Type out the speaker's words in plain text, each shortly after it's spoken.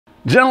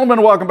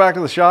Gentlemen, welcome back to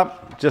the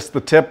shop. Just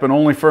the tip and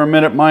only for a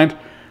minute, mind.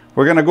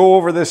 We're going to go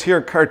over this here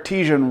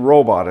Cartesian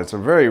robot. It's a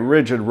very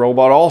rigid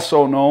robot,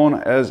 also known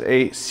as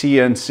a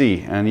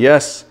CNC. And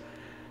yes,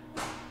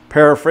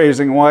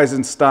 paraphrasing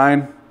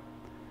Weisenstein,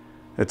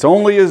 it's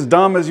only as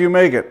dumb as you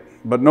make it,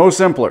 but no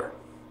simpler.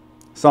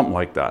 Something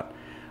like that.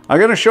 I'm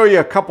going to show you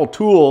a couple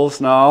tools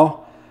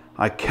now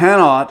I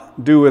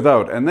cannot do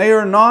without. And they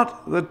are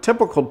not the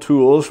typical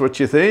tools, which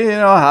you think, you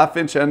know,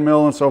 half-inch end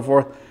mill and so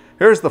forth.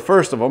 Here's the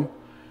first of them.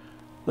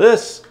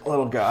 This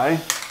little guy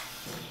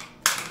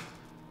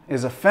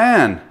is a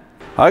fan.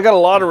 I got a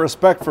lot of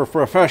respect for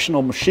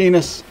professional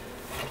machinists.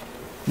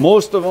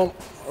 Most of them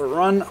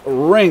run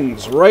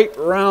rings right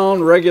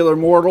around regular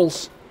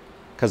mortals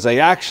because they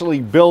actually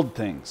build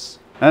things.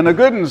 And the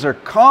good ones are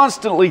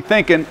constantly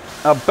thinking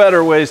of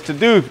better ways to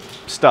do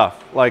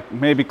stuff, like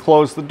maybe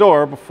close the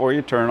door before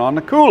you turn on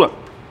the coolant.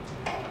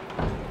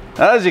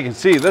 As you can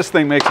see, this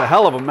thing makes a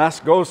hell of a mess,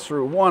 goes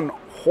through one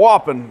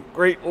whopping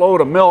great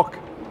load of milk.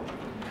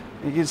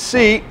 You can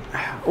see,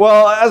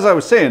 well, as I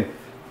was saying,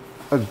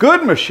 a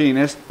good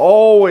machinist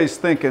always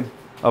thinking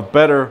of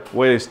better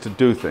ways to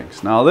do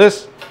things. Now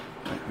this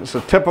is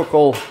a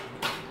typical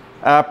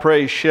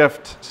après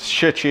shift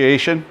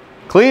situation.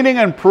 Cleaning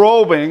and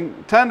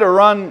probing tend to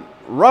run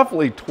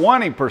roughly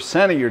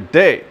 20% of your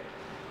day.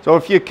 So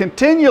if you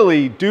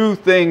continually do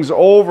things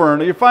over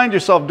and you find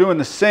yourself doing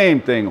the same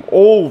thing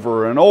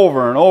over and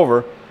over and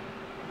over,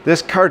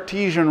 this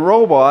Cartesian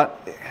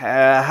robot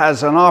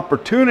has an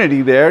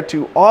opportunity there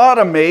to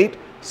automate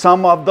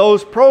some of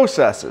those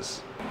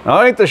processes. Now,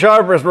 I ain't the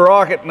sharpest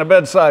rocket in the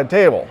bedside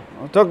table.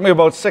 It took me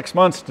about 6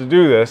 months to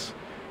do this,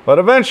 but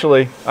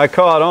eventually I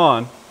caught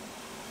on.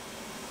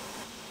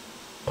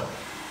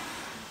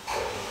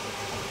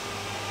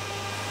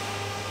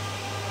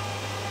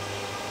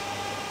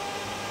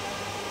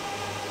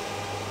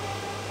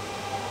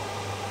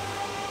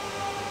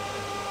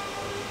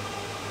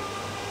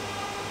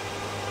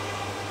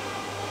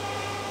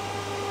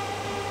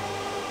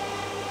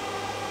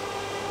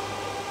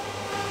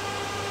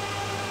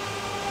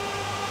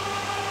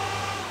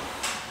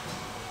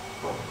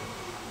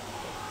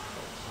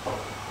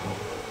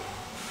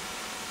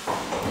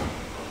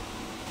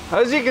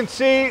 As you can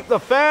see, the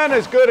fan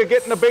is good at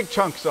getting the big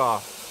chunks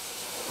off.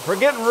 For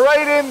getting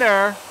right in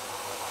there,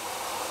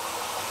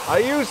 I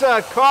use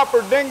that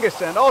copper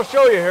dingus end. I'll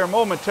show you here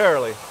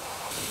momentarily.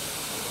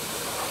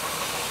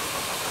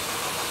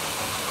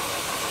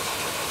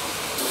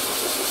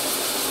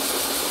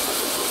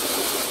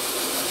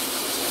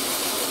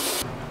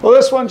 Well,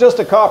 this one's just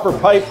a copper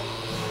pipe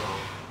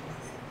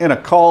in a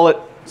collet,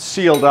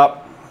 sealed up.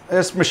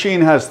 This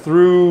machine has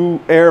through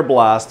air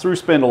blast, through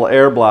spindle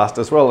air blast,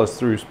 as well as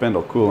through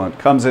spindle coolant.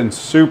 Comes in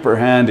super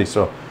handy.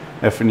 So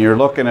if you're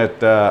looking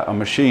at a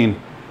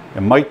machine,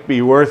 it might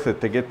be worth it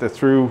to get the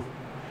through.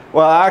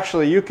 Well,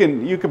 actually, you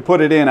can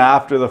put it in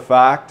after the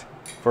fact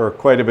for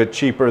quite a bit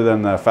cheaper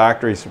than the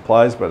factory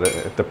supplies, but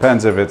it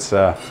depends if it's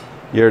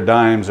your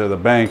dimes or the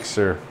banks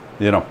or,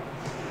 you know.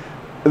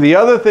 The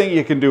other thing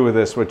you can do with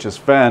this, which is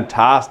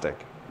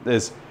fantastic,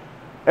 is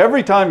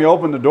every time you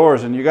open the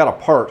doors and you got a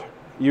part,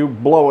 you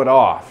blow it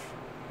off,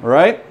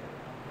 right?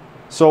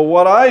 So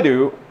what I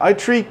do, I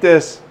treat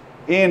this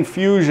in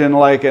fusion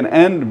like an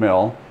end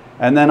mill,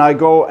 and then I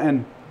go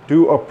and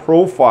do a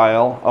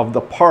profile of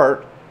the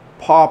part,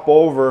 pop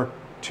over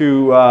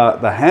to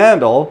the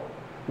handle,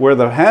 where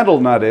the handle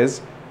nut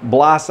is,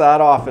 blast that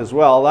off as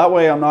well. That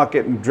way I'm not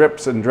getting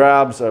drips and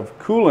drabs of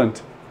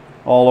coolant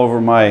all over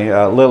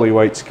my lily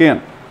white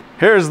skin.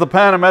 Here's the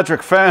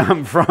panometric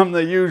fan from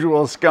the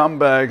usual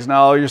scumbags.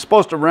 Now, you're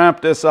supposed to ramp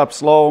this up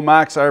slow,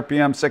 max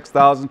RPM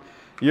 6,000.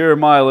 Your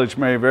mileage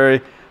may vary.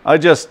 I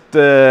just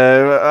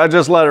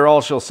let her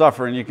all she'll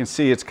suffer, and you can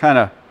see it's kind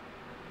of,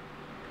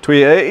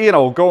 you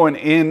know, going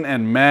in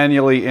and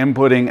manually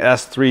inputting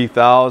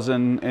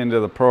S3000 into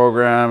the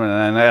program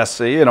and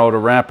then you know, to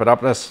ramp it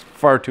up. That's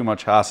far too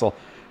much hassle.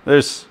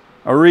 There's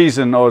a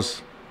reason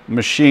those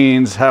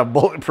machines have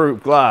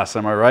bulletproof glass,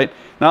 am I right?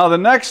 Now, the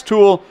next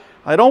tool,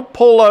 I don't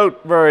pull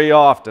out very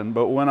often,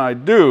 but when I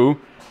do,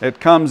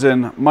 it comes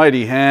in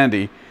mighty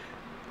handy.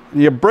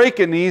 You're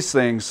breaking these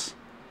things.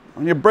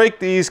 When you break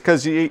these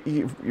because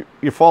you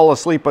fall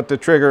asleep at the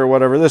trigger or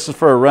whatever, this is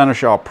for a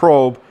Renishaw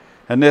probe,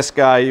 and this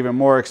guy even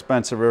more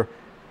expensive, or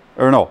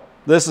no,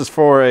 this is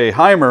for a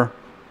Heimer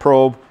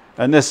probe,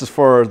 and this is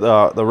for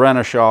the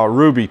Renishaw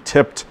ruby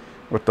tipped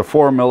with the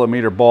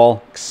 4mm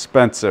ball,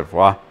 expensive,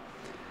 wow.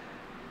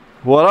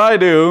 What I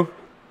do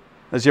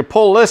is you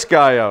pull this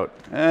guy out.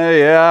 Hey,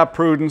 yeah,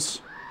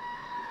 Prudence.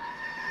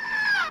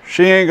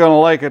 She ain't gonna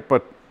like it,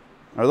 but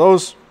are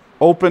those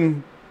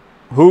open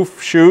hoof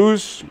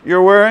shoes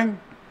you're wearing?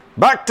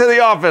 Back to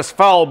the office,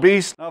 foul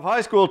beast. Now, if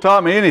high school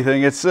taught me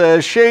anything, it's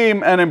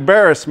shame and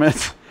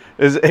embarrassment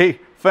is a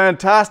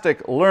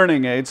fantastic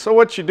learning aid. So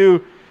what you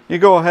do, you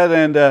go ahead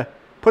and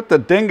put the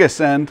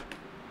dingus end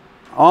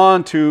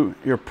onto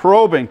your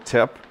probing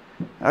tip.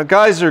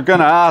 Guys are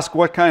gonna ask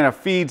what kind of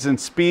feeds and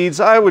speeds.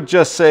 I would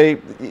just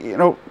say, you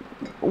know,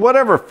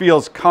 whatever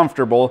feels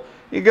comfortable.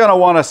 you're going to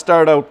want to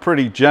start out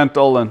pretty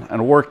gentle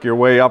and work your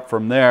way up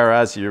from there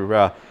as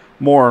you're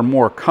more and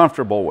more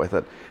comfortable with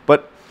it.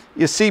 But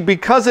you see,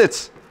 because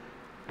it's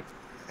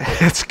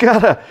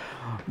got a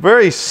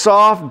very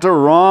soft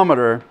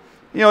durometer,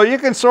 you know, you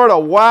can sort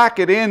of whack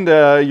it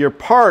into your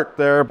part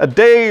there. A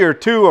day or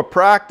two of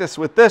practice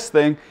with this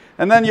thing,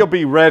 and then you'll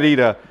be ready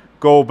to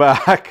go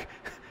back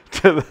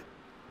to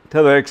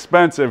the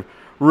expensive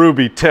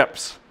ruby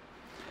tips.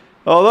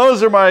 Well,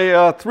 those are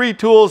my 3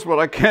 tools, but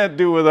I can't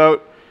do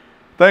without.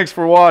 Thanks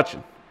for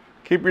watching.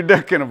 Keep your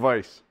dick in a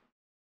vise.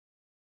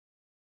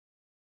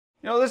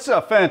 You know, this is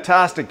a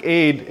fantastic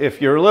aid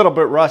if you're a little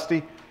bit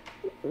rusty.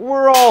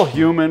 We're all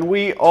human.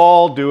 We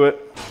all do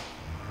it.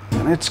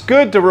 And it's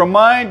good to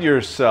remind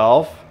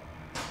yourself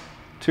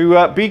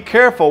to be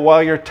careful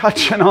while you're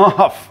touching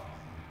off